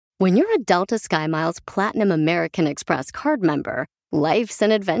When you're a Delta SkyMiles Platinum American Express card member, life's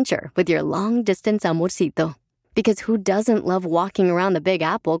an adventure with your long-distance amorcito. Because who doesn't love walking around the Big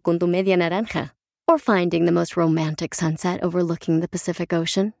Apple con tu media naranja? Or finding the most romantic sunset overlooking the Pacific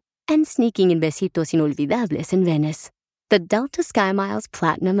Ocean? And sneaking in besitos inolvidables in Venice. The Delta SkyMiles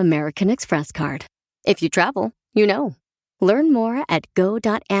Platinum American Express card. If you travel, you know. Learn more at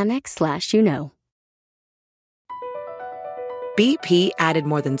go.amex/you-know. BP added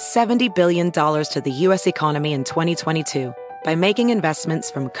more than $70 billion to the U.S. economy in 2022 by making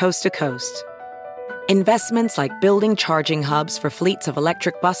investments from coast to coast. Investments like building charging hubs for fleets of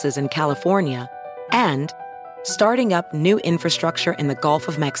electric buses in California and starting up new infrastructure in the Gulf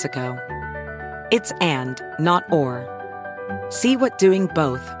of Mexico. It's and, not or. See what doing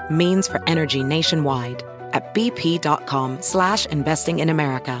both means for energy nationwide at bp.com/investing in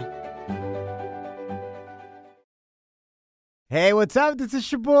America. Hey, what's up? This is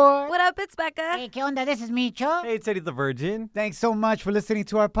your boy. What up? It's Becca. Hey, ¿qué onda? This is Micho. Hey, it's Eddie the Virgin. Thanks so much for listening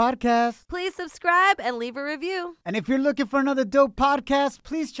to our podcast. Please subscribe and leave a review. And if you're looking for another dope podcast,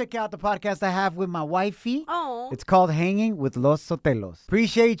 please check out the podcast I have with my wifey. Oh. It's called Hanging with Los Sotelos.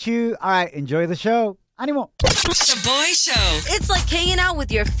 Appreciate you. All right, enjoy the show. Animo. Shaboy Show. It's like hanging out with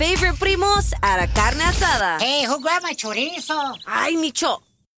your favorite primos at a carne asada. Hey, who grabbed my chorizo? Ay, Micho.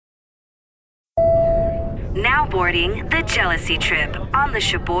 Now boarding the jealousy trip on the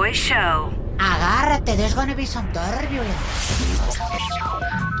Shaboy Show. Agárrate, there's gonna be some turbulence.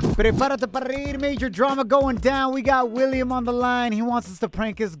 Prepárate para reír, major drama going down. We got William on the line. He wants us to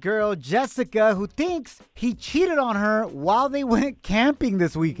prank his girl, Jessica, who thinks he cheated on her while they went camping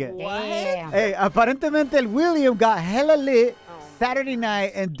this weekend. Damn. Hey, aparentemente el William got hella lit Saturday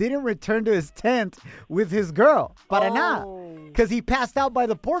night and didn't return to his tent with his girl. Para nada. Because he passed out by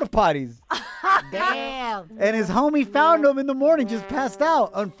the porta potties. Damn. And his homie found him in the morning, just passed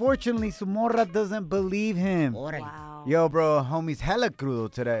out. Unfortunately, su morra doesn't believe him. Wow. Yo, bro, homie's hella crudo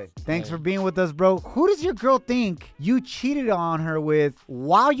today. Thanks for being with us, bro. Who does your girl think you cheated on her with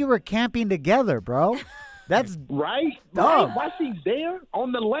while you were camping together, bro? That's right. dumb. Why she there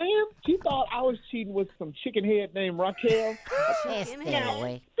on the land? She thought I was cheating with some chicken head named Raquel. Stay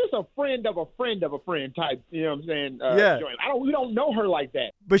away. Just a friend of a friend of a friend type. You know what I'm saying? Yeah. Joint. We don't know her like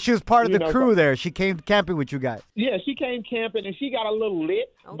that. But she was part of You the know, crew there. She came camping with you guys. Yeah, she came camping and she got a little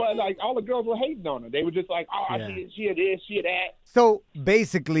lit, Okay. but like all the girls were hating on her. They were just like, "Oh, Yeah. she a this, she a that." So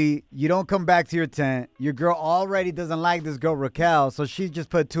basically, you don't come back to your tent. Your girl already doesn't like this girl Raquel, so she just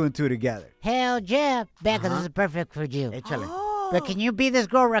put two and two together. Hell yeah. Becca, this is perfect for you. Échale. But can you be this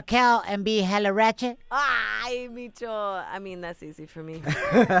girl Raquel and be hella ratchet? Ay, Micho. I mean, that's easy for me.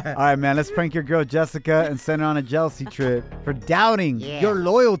 All right, man, let's prank your girl Jessica and send her on a jealousy trip for doubting Yeah. your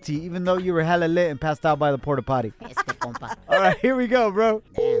loyalty, even though you were hella lit and passed out by the porta potty. Este compa. All right, here we go, bro.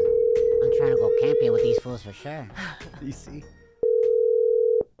 Damn. I'm trying to go camping with these fools for sure. You see?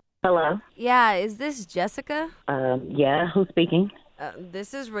 Hello. Yeah, is this Jessica? Yeah, who's speaking?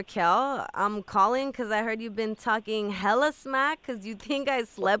 This is Raquel. I'm calling because I heard you've been talking hella smack because you think I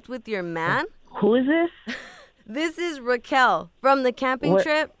slept with your man. Who is this? This is Raquel from the camping What?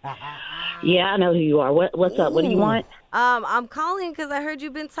 trip. Yeah, I know who you are. What's up? What do you want? I'm calling because I heard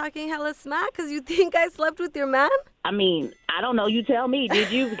you've been talking hella smack because you think I slept with your man. I mean, I don't know. You tell me.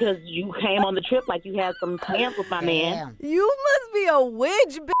 Did you? Because you came on the trip like you had some plans with my man. Damn. You must be a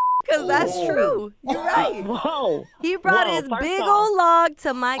witch, because that's true. You're right. Whoa. He brought Whoa, his first big off- old log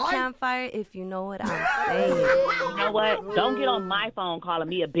to my campfire, if you know what I'm saying. You know what? Don't get on my phone calling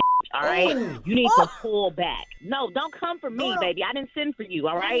me a bitch, all right? You need to pull back. No, don't come for me, baby. I didn't send for you,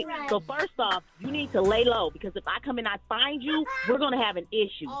 all right? So first off, you need to lay low because if I come and I find you, we're going to have an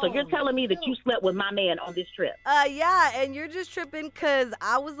issue. So you're telling me that you slept with my man on this trip. Yeah, and you're just tripping because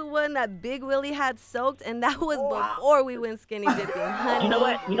I was the one that Big Willie had soaked, and that was before we went skinny dipping, honey. You know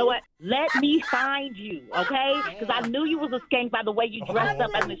what? You know what? Let me find you, okay? Because I knew you was a skank by the way you dressed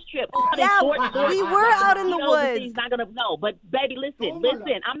up on this trip. Yeah, we were out in the You know woods. He's not gonna know. But baby, listen.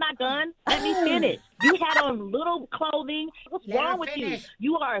 I'm not done. Let me finish. You had on little clothing. What's Let her wrong with you? finish.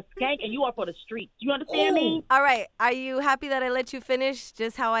 You are a skank and you are for the streets. You understand me? All right, are you happy that I let you finish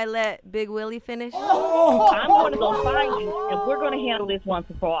just how I let Big Willie finish? I'm going to go find you, and we're going to handle this once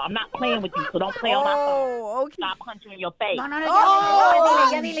and for all. I'm not playing with you, so don't play on my phone. Oh, okay. I'll punch you in your face. No, ya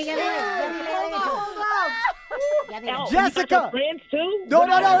dile. Oh, Jessica! You got your friends too? No.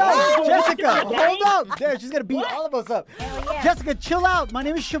 Jessica, Okay. hold up. There, she's going to beat all of us up. Jessica, chill out. My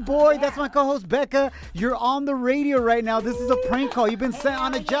name is Shaboy. That's my co-host, Becca. You're on the radio right now. This is a prank call. You've been sent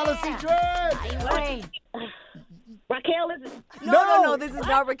on a jealousy trip. Raquel, is it? No, this is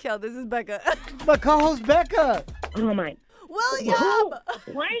not Raquel. This is Becca. My co-host, Becca. Oh, my. William!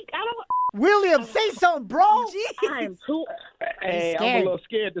 Frank, I don't. William, say something, bro. I am too. Hey, I'm a little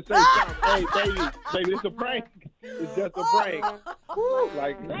scared to say something. Hey, baby, it's a prank. It's just a prank.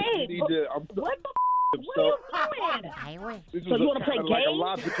 Like, Hey, you need to. what the? What So- are you doing? Ay, güey. This So you wanna play kinda like a games?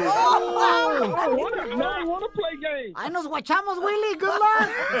 logical. I want to play games. Ahí nos guachamos, Willie. Good luck.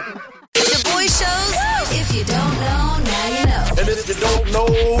 Shaboy Shows. If you don't know, now you know. And if you don't know,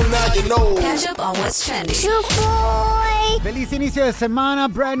 now you know. Catch up on what's trending. Feliz inicio de semana,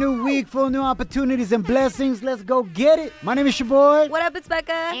 brand new week, full new opportunities and blessings. Let's go get it. My name is your boy. What up, it's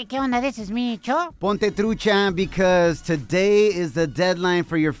Becca? Hey, ¿qué onda? This is me, Cho. Ponte trucha, because today is the deadline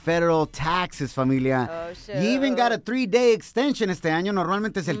for your federal taxes, familia. Oh, shit. You even got a 3-day extension este año.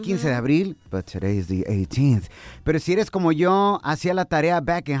 Normalmente es el 15 de abril, but today is the 18th. Pero si eres como yo, hacía la tarea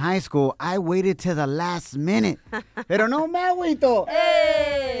back in high school, I waited till the last minute. Pero no me agüito.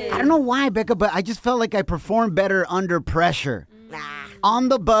 Hey! I don't know why, Becca, but I just felt like I performed better under pressure. On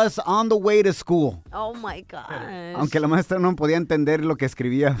the bus, on the way to school. Oh, my gosh. Aunque la maestra no podía entender lo que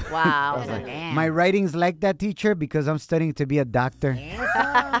escribía. Wow. My writing's like that, teacher, because I'm studying to be a doctor.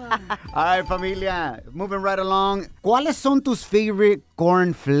 All right, familia. Moving right along. ¿Cuáles son tus favorite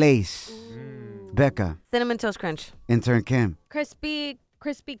cornflakes? Becca. Cinnamon Toast Crunch. Intern Kim. Crispy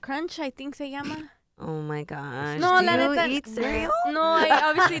Crunch, I think se llama. Oh, my gosh. No, Do la you neta. eat cereal? No, I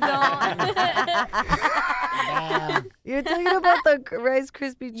obviously don't. You're talking about the Rice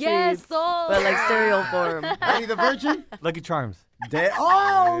Krispie treats. Yes, But like cereal form. Eddie the Virgin? Lucky Charms.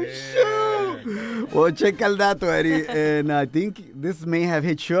 Oh, shoot. Well, check el dato, Eddie. And I think this may have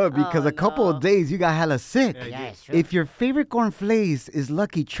hit you up because a couple of days you got hella sick. Yeah, it's true. If your favorite cornflakes is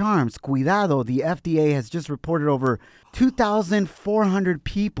Lucky Charms, cuidado, the FDA has just reported over 2,400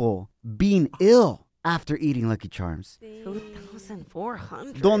 people being ill after eating Lucky Charms.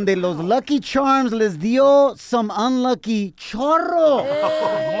 2,400. Donde los Lucky Charms les dio some unlucky chorro.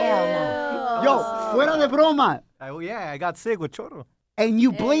 Yo, fuera de broma. Oh, yeah, I got sick with chorro. And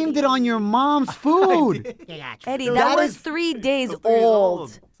you blamed it on your mom's food. Eddie, That that was is- 3 days 3 years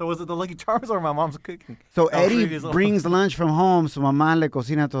old. So was it the Lucky Charms or my mom's cooking? So I was 3 Eddie years old. brings lunch from home, su mamá le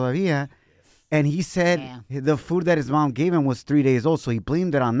cocina todavía. And he said the food that his mom gave him was 3 days old, so he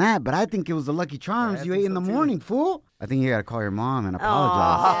blamed it on that. But I think it was the Lucky Charms Yeah, I you think ate in so the too. morning, fool. I think you gotta call your mom and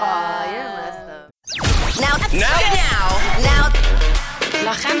apologize. You're messed up. Now,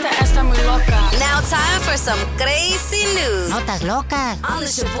 La gente está muy loca. now time for some crazy news Notas locas. on the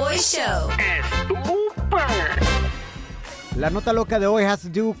Shaboy Show. La nota loca de hoy has to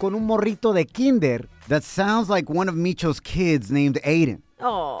do con un morrito de kinder that sounds like one of Micho's kids named Aiden.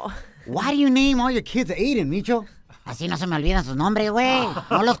 Oh. Why do you name all your kids Aiden, Micho? Así no se me olvidan sus nombres, güey.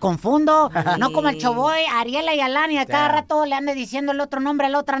 No los confundo. No como el Choboy, Ariela y Alani. A cada rato le ande diciendo el otro nombre a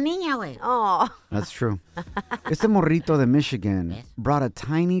la otra niña, güey. Oh. That's true. Este morrito de Michigan brought a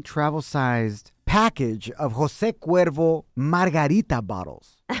tiny travel-sized package of Jose Cuervo Margarita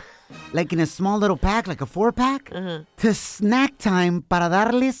bottles. Like in a small little pack, like a 4-pack, to snack time para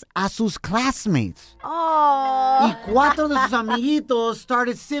darles a sus classmates. Oh. Y 4 de sus amiguitos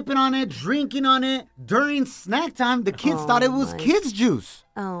started sipping on it, drinking on it. During snack time, the kids thought it was kids' juice.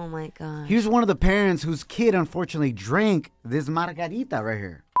 Oh, my God. Here's one of the parents whose kid unfortunately drank this margarita right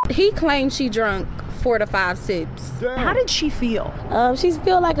here. He claimed she drunk 4 to 5 sips. How did she feel? She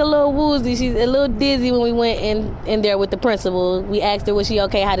felt like a little woozy. She's a little dizzy when we went in there with the principal. We asked her, was she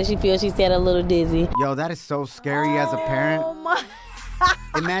okay? How did she feel? She said a little dizzy. Yo, that is so scary as a parent. Oh, my.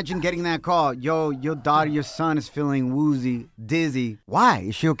 Imagine getting that call. Yo, your daughter, your son is feeling woozy, dizzy. Why?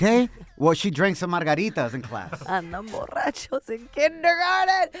 Is she okay? Well, she drank some margaritas in class. Andan borrachos in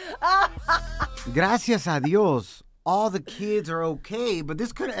kindergarten. Gracias a Dios, all the kids are okay, but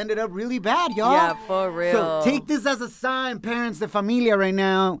this could have ended up really bad, y'all. Yeah, for real. So take this as a sign, parents de familia right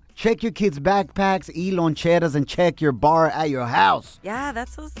now. Check your kids' backpacks, y loncheras, and check your bar at your house. Yeah,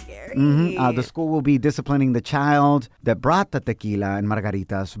 that's so scary. The school will be disciplining the child that brought the tequila and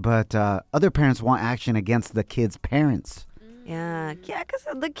margaritas, but other parents want action against the kids' parents. Yeah, because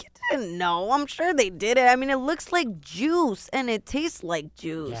the kid didn't know. I'm sure they did it. I mean, it looks like juice, and it tastes like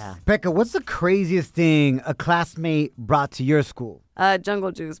juice. Yeah. Becca, what's the craziest thing a classmate brought to your school?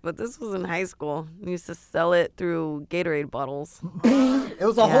 Jungle juice, but this was in high school. We used to sell it through Gatorade bottles. It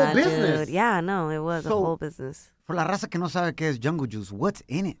was a whole business. Dude. Yeah, no, it was a whole business. For la raza que no sabe qué es jungle juice, what's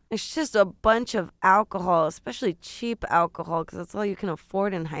in it? It's just a bunch of alcohol, especially cheap alcohol, because that's all you can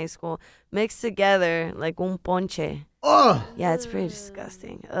afford in high school, mixed together like un ponche. Ugh! Yeah, it's pretty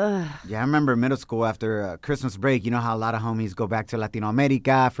disgusting. Ugh. Yeah, I remember middle school after Christmas break. You know how a lot of homies go back to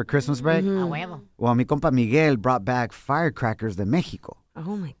Latinoamérica for Christmas break? A huevo. Well, mi compa Miguel brought back firecrackers de Mexico.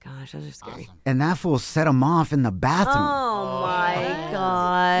 Oh, my gosh. Those are scary. And that fool set him off in the bathroom. Oh, my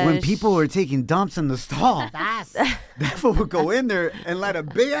gosh. When people were taking dumps in the stall, That's that fool would go in there and light a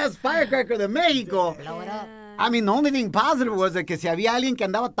big-ass firecracker de Mexico. blow it up. I mean, the only thing positive was that que si había alguien que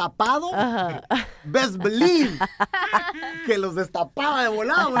andaba tapado, best believe que los destapaba de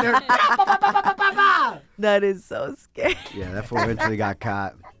volado. When they were, pa, pa, pa, pa, pa, pa, pa. That is so scary. Yeah, that fool eventually got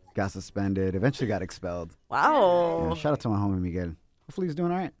caught, got suspended, eventually got expelled. Wow. Yeah, shout out to my homie Miguel. Hopefully he's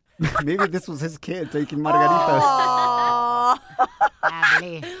doing all right. Maybe this was his kid taking margaritas. Oh.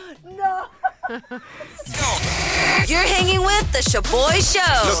 Family. No. You're hanging with the Shaboy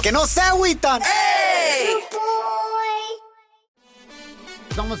Show. Los que no se agüitan. Hey!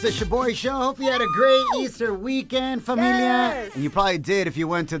 It's almost the Shaboy Show. Hope you had a great Easter weekend, familia. Yes. And you probably did if you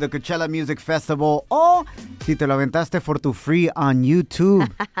went to the Coachella Music Festival o si te lo aventaste for tu free on YouTube.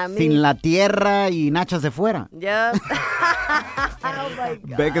 Sin la tierra y nachas de fuera. Yep. Oh, my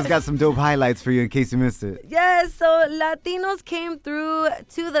God. Becca's got some dope highlights for you in case you missed it. Yes, so Latinos came through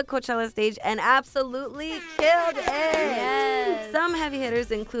to the Coachella stage and absolutely killed it. Yes. Some heavy hitters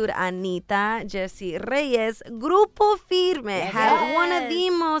include Anita, Jesse Reyes, Grupo Firme had one of the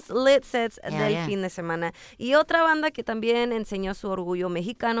most lit sets del fin de semana. Y otra banda que también enseñó su orgullo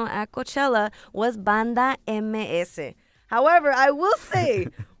mexicano at Coachella was Banda MS. However, I will say,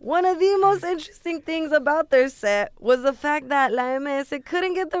 one of the most interesting things about their set was the fact that La MS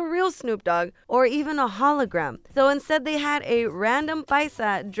couldn't get the real Snoop Dogg or even a hologram. So instead, they had a random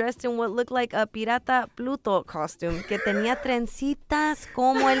paisa dressed in what looked like a Pirata Pluto costume que tenía trencitas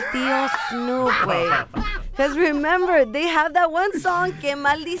como el tío Snoop, güey. Because remember, they have that one song, Que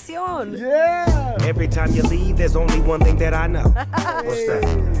Maldición. Yeah! Every time you leave, there's only one thing that I know. What's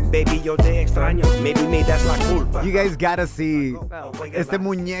that? Baby, yo te extraño. Maybe me, that's la culpa. You guys gotta see este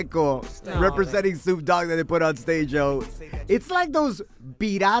muñeco representing Snoop Dogg that they put on stage, yo. It's like those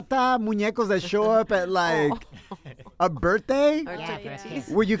pirata muñecos that show up at like a birthday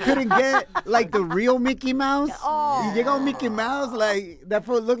where you couldn't get like the real Mickey Mouse. Y llega un Mickey Mouse, like that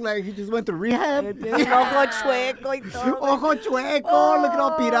fool looked like he just went to rehab. Ojo chueco y todo. Ojo chueco, look at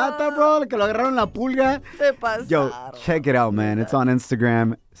all pirata, bro. Que lo agarraron la pulga. Se pasaron. Yo, check it out, man. It's on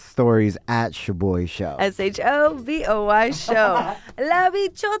Instagram stories at Shaboy Show. SHOBOY Show. La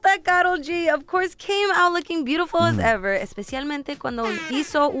bichota Karol G, of course, came out looking beautiful as ever, especialmente cuando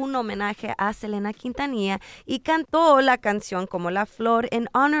hizo un homenaje a Selena Quintanilla y cantó la canción Como la Flor in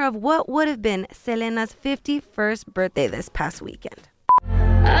honor of what would have been Selena's 51st birthday this past weekend.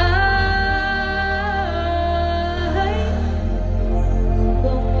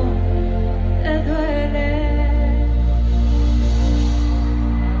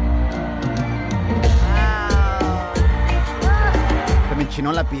 Me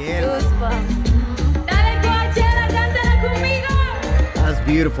enchinó la piel. Goosebumps. That's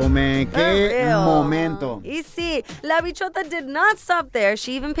beautiful, man. Qué real. momento. Y sí, la bichota did not stop there.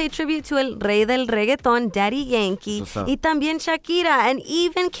 She even paid tribute to el rey del reggaeton, Daddy Yankee, What's up? y también Shakira, and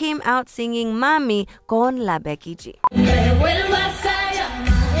even came out singing Mami con la Becky G.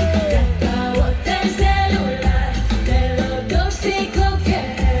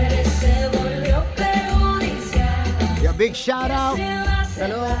 Yeah, big shout out.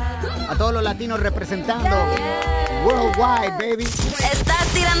 Saludos a todos los latinos representando worldwide, baby. Estás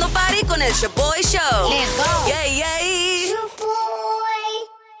tirando party con el Shaboy Show. Let's go. Yay, yay.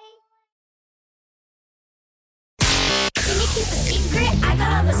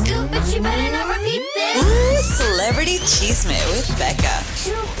 Ooh, Celebrity Cheesemate with Becca.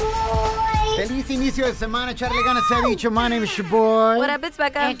 Feliz inicio de semana, echarle ganas se ha dicho. My name is Shaboy. What up, it's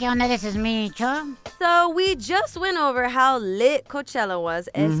Becca. ¿Qué onda? This is me, Cho. So we just went over how lit Coachella was,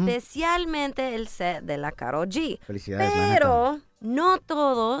 especialmente el set de la Karol G. Felicidades, la Pero no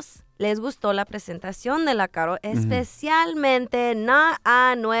todos les gustó la presentación de la Karol, especialmente na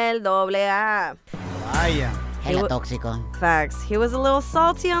Anuel AA. Vaya. Hella tóxico. Facts. He was a little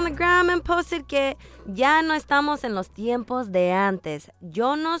salty on the gram and posted que ya no estamos en los tiempos de antes.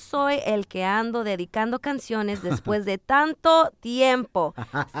 Yo no soy el que ando dedicando canciones después de tanto tiempo.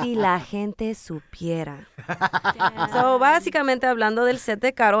 Si la gente supiera. So, básicamente hablando del set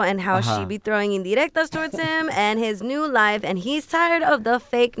de Karol and how she be throwing indirectas towards him and his new life, and he's tired of the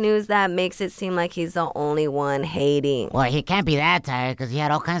fake news that makes it seem like he's the only one hating. Well, he can't be that tired because he had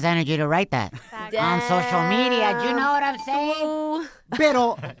all kinds of energy to write that. On social media, do you know what I'm saying?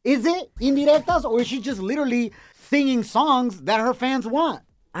 Pero, is it indirectas or is she just literally singing songs that her fans want?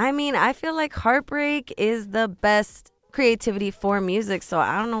 I mean, I feel like heartbreak is the best creativity for music. So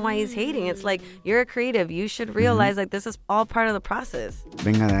I don't know why he's hating. It's like, you're a creative. You should realize like this is all part of the process.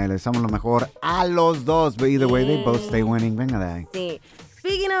 Venga de ahí, le somos lo mejor a los dos. But either way, they both stay winning. Venga de ahí. Sí.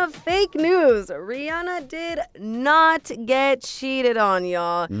 Speaking of fake news, Rihanna did not get cheated on,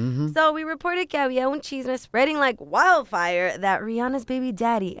 y'all. So we reported que había un chisme spreading like wildfire that Rihanna's baby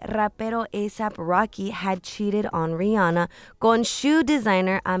daddy, rapero A$AP Rocky, had cheated on Rihanna con shoe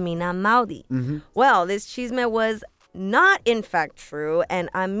designer Amina Maudi. Well, this chisme was not in fact true, and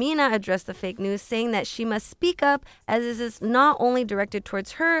Amina addressed the fake news, saying that she must speak up as this is not only directed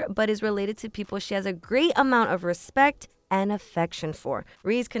towards her, but is related to people she has a great amount of respect and affection for.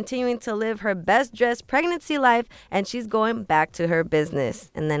 Ree's continuing to live her best-dressed pregnancy life, and she's going back to her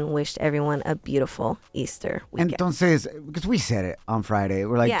business, and then wished everyone a beautiful Easter weekend. Entonces, because we said it on Friday,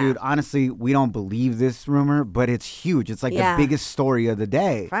 we're like, dude, honestly, we don't believe this rumor, but it's huge. It's like the biggest story of the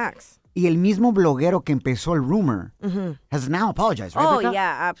day. Facts. Y el mismo bloguero que empezó el rumor has now apologized, right, Becca?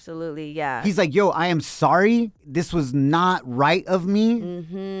 Yeah, absolutely, yeah. He's like, yo, I am sorry. This was not right of me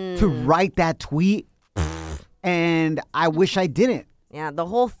to write that tweet. And I wish I didn't. Yeah, the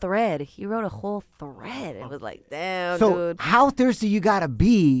whole thread. He wrote a whole thread. It was like, damn, so dude. How thirsty you gotta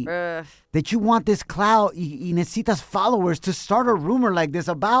be that you want this clout y necesitas followers to start a rumor like this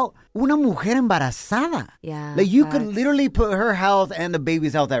about una mujer embarazada? Yeah. Like, you could literally put her health and the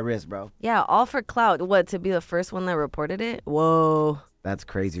baby's health at risk, bro. Yeah, all for clout. What, to be the first one that reported it? Whoa. That's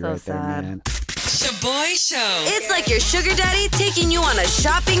crazy So right sad. there, man. Shaboy Show. It's like your sugar daddy taking you on a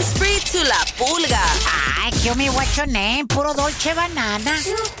shopping spree to La Pulga. Ay, tell me what's your name, puro Dolce Banana.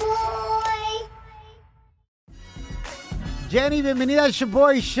 Jenny, bienvenida al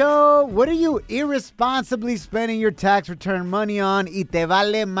Shaboy Show. What are you irresponsibly spending your tax return money on? Y te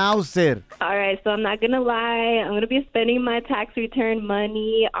vale Mauser. All right, so I'm not going to lie. I'm going to be spending my tax return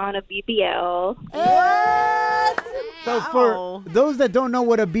money on a BBL. What? So for those that don't know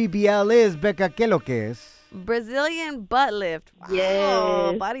what a BBL is, Becca, ¿qué lo que es? Brazilian butt lift. Wow.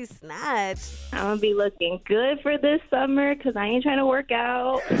 Yes. Body snatch. I'm going to be looking good for this summer because I ain't trying to work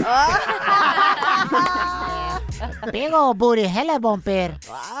out. Big old booty, hella bumper.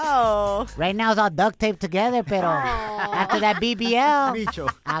 Wow. Right now it's all duct taped together, pero after that BBL, Micho.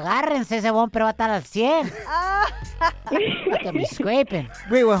 agárrense, ese bumper va a estar al 100. Look at me scraping.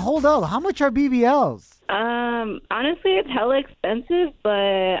 Wait, hold up. How much are BBLs? Honestly, it's hella expensive,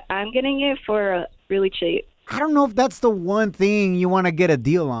 but I'm getting it for really cheap. I don't know if that's the one thing you want to get a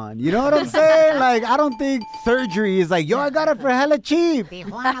deal on. You know what I'm saying? Like, I don't think surgery is like, yo, I got it for hella cheap.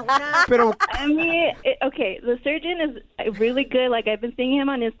 Pero, I mean, okay, the surgeon is really good. Like, I've been seeing him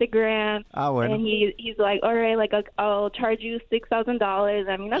on Instagram, bueno. and he's like, all right, like, I'll charge you $6,000.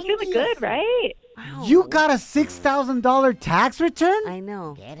 I mean, that's really good, right? Wow. You got a $6,000 tax return? I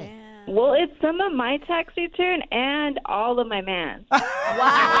know. Get it. Well, it's some of my tax return and all of my man's.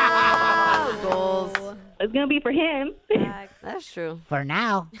 Wow. Goals. It's going to be for him. That's true. For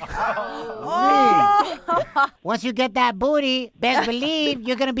now. Once you get that booty, best believe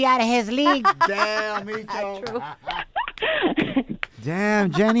you're going to be out of his league. Damn, Micho. True.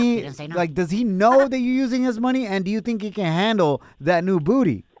 Damn, Jenny. Didn't say no. Like, does he know that you're using his money? And do you think he can handle that new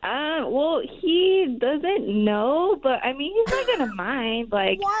booty? Well, he doesn't know, but I mean, he's not going to mind.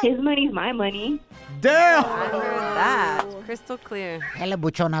 Like, his money's my money. Damn. I heard that. Crystal clear. Hella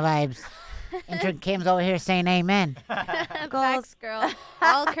buchona vibes. Intern Kim's over here saying amen. Facts, girl.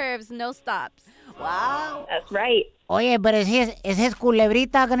 All curves, no stops. Wow. That's right. Oye, but is his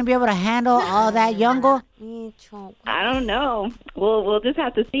culebrita going to be able to handle all that yongo? I don't know. We'll just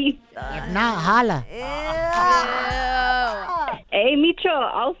have to see. If not, holla. Hey, Micho,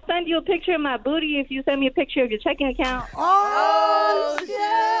 I'll send you a picture of my booty if you send me a picture of your checking account. Oh, shit.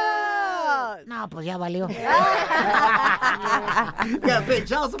 No, pues ya valió. You gotta pay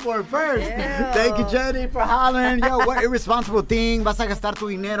child support first. Thank you, Jenny, for hollering. Yo, what irresponsible thing vas a gastar tu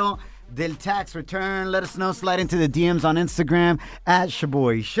dinero del tax return? Let us know. Slide into the DMs on Instagram at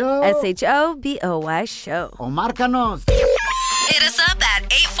Shaboy Show. SHOBOY Show. O márcanos. Hit us up at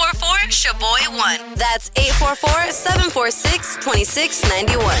 844-SHABOY1. That's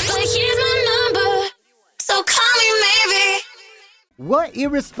 844-746-2691. But here's my number, so call me maybe. What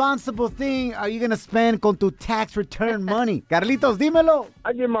irresponsible thing are you going to spend con tu tax return money? Carlitos, dímelo.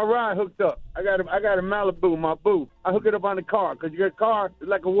 I get my ride hooked up. I got a Malibu, my boo. I hook it up on the car because you get a car, it's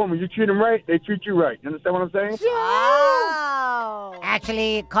like a woman. You treat them right, they treat you right. You understand what I'm saying? Wow.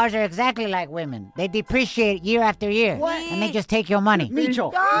 Actually, cars are exactly like women. They depreciate year after year. What? And they just take your money.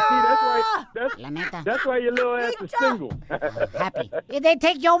 Micho. That's why your little ass is single. Happy. They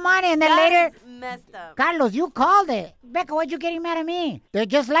take your money and then later messed up. Carlos, you called it. Becca, what you getting mad at me? They're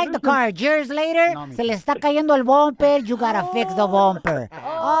just like the car. Years later, se le está cayendo el bumper. You gotta fix the bumper.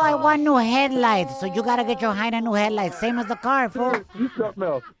 Oh, I want new headlights. So you gotta get your Hyundai new headlights. Same as the car, fool. You something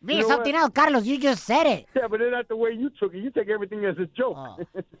else. Me, something else. Carlos, you just said it. Yeah, but that's the way you took it. You take everything as a joke.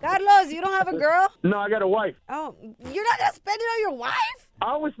 Carlos, you don't have a girl? No, I got a wife. Oh, you're not gonna spend it on your wife?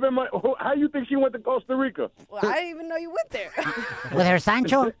 I always spend my... How you think she went to Costa Rica? Well, I didn't even know you went there. With her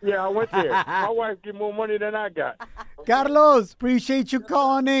Sancho? Yeah, I went there. My wife get more money than I got. Carlos, appreciate you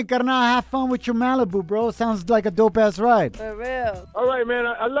calling in. Carnal, have fun with your Malibu, bro. Sounds like a dope-ass ride. For real. All right, man.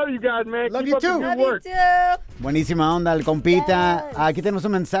 I love you guys, man. Love Keep you up the too. good Love work. you too. Buenísima onda, el compita. Aquí tenemos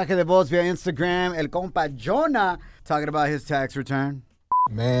un mensaje de voz via Instagram. El compa Jonah talking about his tax return.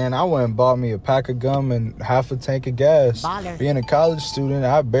 Man, I went and bought me a pack of gum and half a tank of gas. Baller. Being a college student,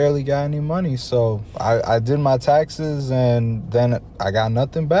 I barely got any money. So I did my taxes and then I got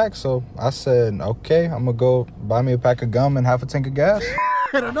nothing back. So I said, okay, I'm going to go buy me a pack of gum and half a tank of gas.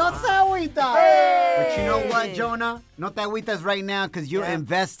 Pero no se agüita. But you know what, Jonah? No te agüitas right now because you're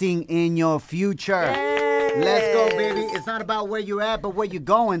investing in your future. Let's go, baby. It's not about where you at, but where you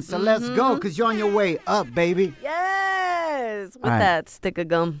going. So let's go because you're on your way up, baby. Yes. With All right. that stick of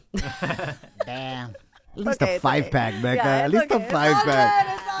gum. Damn. At least Okay, a it's 5-pack, Becca. Yeah, At it's least okay. a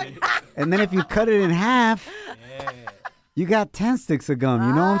 5-pack. And then if you cut it in half, you got 10 sticks of gum.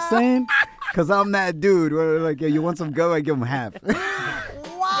 You know what I'm saying? Because I'm that dude. Where like, yeah, you want some gum? I give him half. ¿Ya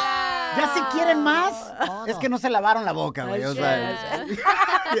si quieren más? Es que no se lavaron la boca, güey. O sea,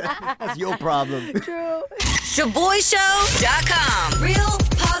 yeah, that's your problem. True. ShaboyShow.com. Real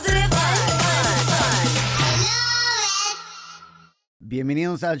positive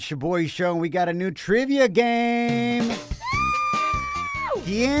Bienvenidos al Shaboy Show. We got a new trivia game.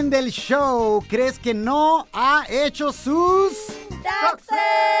 ¿Quién del show crees que no ha hecho sus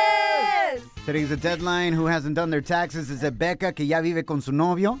Taxes! Today's the deadline. Who hasn't done their taxes? Is it Becca, que ya vive con su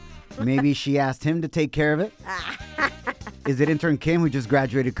novio? Maybe she asked him to take care of it. Is it intern Kim, who just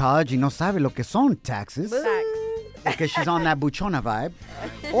graduated college y no sabe lo que son taxes? Because she's on that buchona vibe.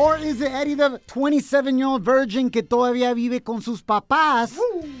 Or is it Eddie, the 27-year-old virgin que todavía vive con sus papás?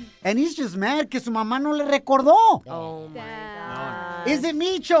 And he's just mad que su mamá no le recordó. Oh, my God. Is it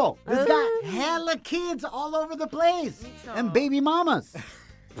Micho? He's got hella kids all over the place. And baby mamas.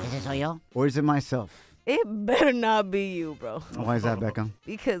 ¿Ese soy yo? Or is it myself? It better not be you, bro. Why is that, Becca?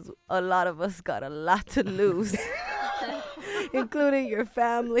 Because a lot of us got a lot to lose. Including your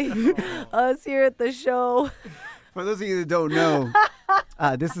family, us here at the show. For those of you that don't know,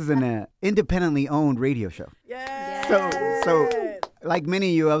 this is an independently owned radio show. Yes. So, like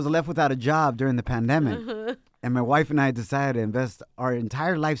many of you, I was left without a job during the pandemic. And my wife and I decided to invest our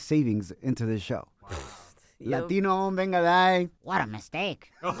entire life savings into this show. Latino, venga de ahí. What a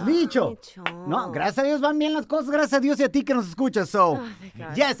mistake. Micho. No, gracias a Dios van bien las cosas. Gracias a Dios y a ti que nos escuchas. So,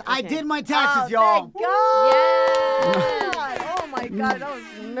 yes, I did my taxes, y'all. Thank God. Oh, my God. I was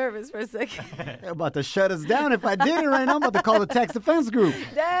nervous for a second. They're about to shut us down. If I did it right now, I'm about to call the tax defense group.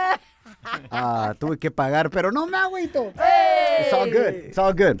 Tuve que pagar, pero no me agüito. Hey. It's all good. It's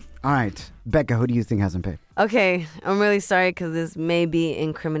all good. All right. Becca, who do you think hasn't paid? Okay, I'm really sorry because this may be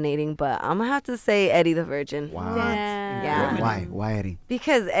incriminating, but I'm going to have to say Eddie the Virgin. Wow. Yeah. Why? Why, Eddie?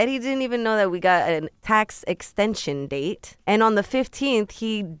 Because Eddie didn't even know that we got a tax extension date. And on the 15th,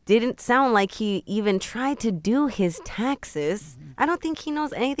 he didn't sound like he even tried to do his taxes. I don't think he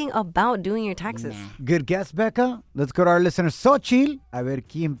knows anything about doing your taxes. Good guess, Becca. Let's go to our listener, Xochitl. A ver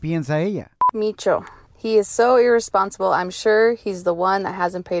quién piensa ella. Micho. He is so irresponsible. I'm sure he's the one that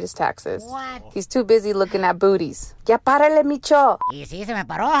hasn't paid his taxes. What? He's too busy looking at booties. Ya párale, Micho. Y sí, se me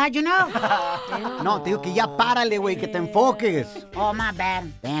paró, how'd you know? No, te digo que ya párale, güey, que te enfoques. Oh, my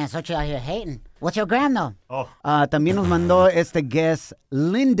bad. Damn, Xochitl out here hating. What's your gram, though? También nos mandó este guest,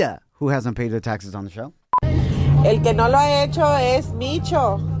 Linda, who hasn't paid her taxes on the show. El que no lo ha hecho es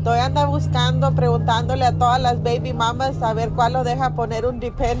Micho. Todavía anda buscando, preguntándole a todas las baby mamas a ver cuál lo deja poner un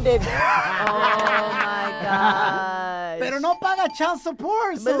dependent. Oh, my God. Pero no paga child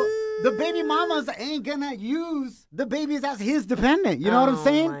support, so the baby mamas ain't gonna use the babies as his dependent. You know what I'm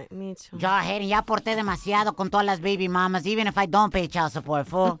saying? Yo, Hayden, ya aporté demasiado con todas las baby mamas, even if I don't pay child support,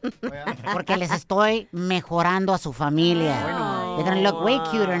 fool. Porque les estoy mejorando a su familia. They're gonna look way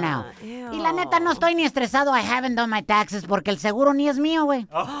cuter now. Y la neta, no estoy ni estresado. I haven't done my taxes porque el seguro ni es mío, güey.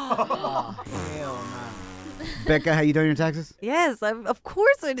 Becca, have you done your taxes? Yes, of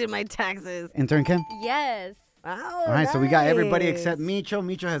course I did my taxes. Intern Kim? Yes. All right, so we got everybody except Micho.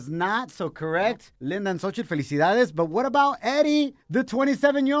 Micho has not, so correct. Linda and Xochitl, felicidades. But what about Eddie, the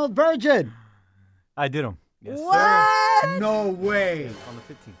 27-year-old virgin? I did them. Yes, What? No way. On the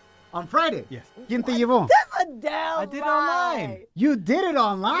 15th. On Friday? Yes. ¿Quién te llevó? That's a damn I did it online. You did it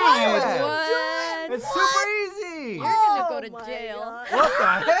online. What? It's super easy. You're gonna go to jail. What the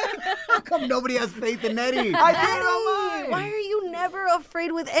heck? How come nobody has faith in Eddie? I did it online. Why are you never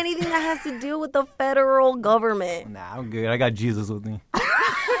afraid with anything that has to do with the federal government? Nah, I'm good. I got Jesus with me.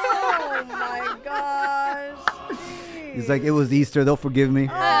 Oh my gosh. He's like, it was Easter. They'll forgive me.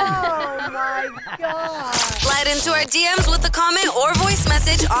 Oh my god. Slide into our DMs with a comment or voice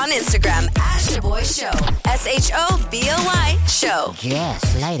message on Instagram at Shaboy Show. SHOBOY Show. Yeah,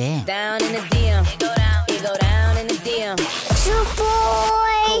 slide in. Down in the DM. It go down in the DM.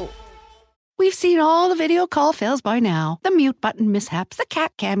 Shaboy. We've seen all the video call fails by now. The mute button mishaps, the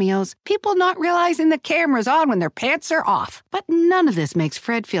cat cameos, people not realizing the camera's on when their pants are off. But none of this makes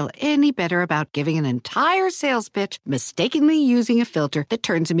Fred feel any better about giving an entire sales pitch, mistakenly using a filter that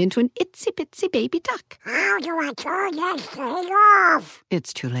turns him into an itsy-bitsy baby duck. How do I turn that thing off?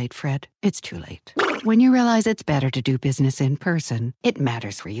 It's too late, Fred. It's too late. When you realize it's better to do business in person, it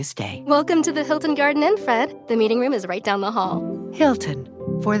matters where you stay. Welcome to the Hilton Garden Inn, Fred. The meeting room is right down the hall. Hilton,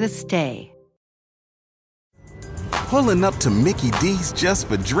 for the stay. Pulling up to Mickey D's just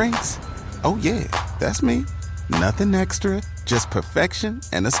for drinks? Oh yeah, that's me. Nothing extra, just perfection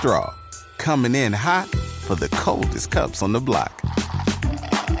and a straw. Coming in hot for the coldest cups on the block.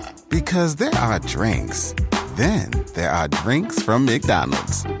 Because there are drinks. Then there are drinks from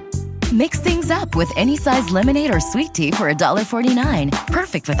McDonald's. Mix things up with any size lemonade or sweet tea for $1.49.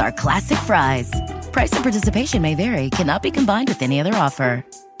 Perfect with our classic fries. Price and participation may vary. Cannot be combined with any other offer.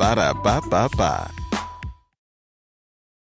 Ba-da-ba-ba-ba.